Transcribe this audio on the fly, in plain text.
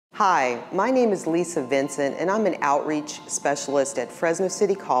Hi, my name is Lisa Vincent and I'm an outreach specialist at Fresno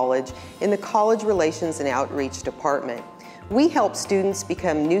City College in the College Relations and Outreach Department. We help students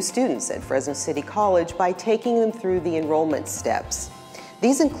become new students at Fresno City College by taking them through the enrollment steps.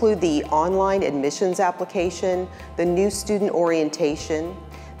 These include the online admissions application, the new student orientation,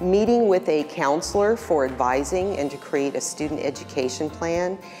 meeting with a counselor for advising and to create a student education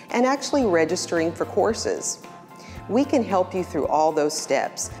plan, and actually registering for courses. We can help you through all those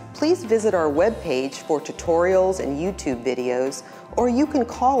steps. Please visit our webpage for tutorials and YouTube videos, or you can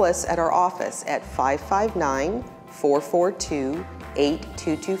call us at our office at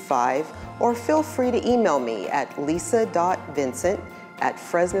 559-442-8225, or feel free to email me at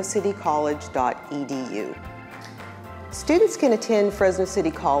lisa.vincent@fresnocitycollege.edu. Students can attend Fresno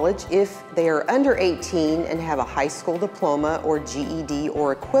City College if they are under 18 and have a high school diploma or GED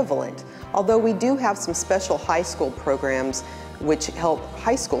or equivalent, although we do have some special high school programs which help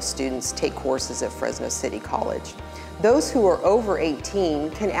high school students take courses at Fresno City College. Those who are over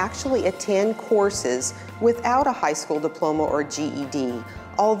 18 can actually attend courses without a high school diploma or GED,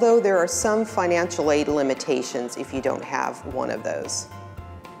 although there are some financial aid limitations if you don't have one of those.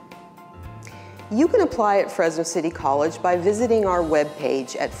 You can apply at Fresno City College by visiting our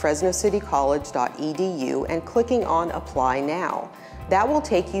webpage at fresnocitycollege.edu and clicking on Apply Now. That will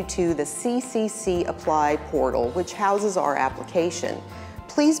take you to the CCCApply portal, which houses our application.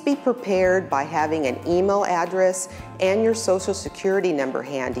 Please be prepared by having an email address and your Social Security number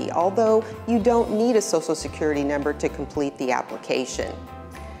handy, although you don't need a Social Security number to complete the application.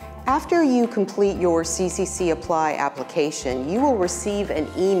 After you complete your CCCApply application, you will receive an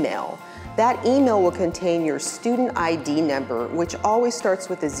email. That email will contain your student ID number, which always starts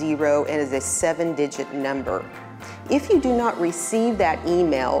with a 0 and is a 7-digit number. If you do not receive that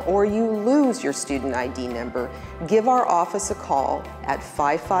email or you lose your student ID number, give our office a call at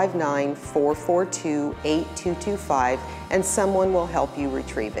 559-442-8225 and someone will help you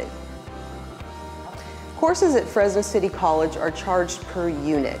retrieve it. Courses at Fresno City College are charged per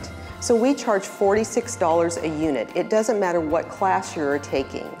unit. So we charge $46 a unit. It doesn't matter what class you're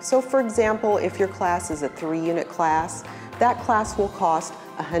taking. So for example, if your class is a 3-unit class, that class will cost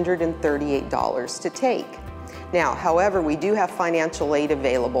 $138 to take. Now, however, we do have financial aid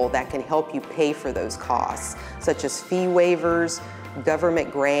available that can help you pay for those costs, such as fee waivers, government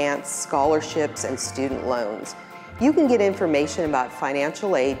grants, scholarships, and student loans. You can get information about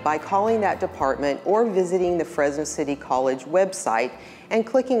financial aid by calling that department or visiting the Fresno City College website and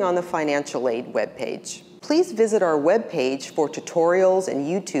clicking on the financial aid webpage. Please visit our webpage for tutorials and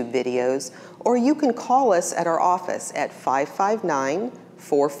YouTube videos, or you can call us at our office at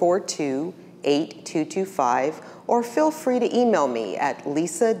 559-442-8225, or feel free to email me at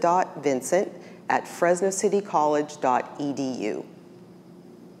lisa.vincent@fresnocitycollege.edu.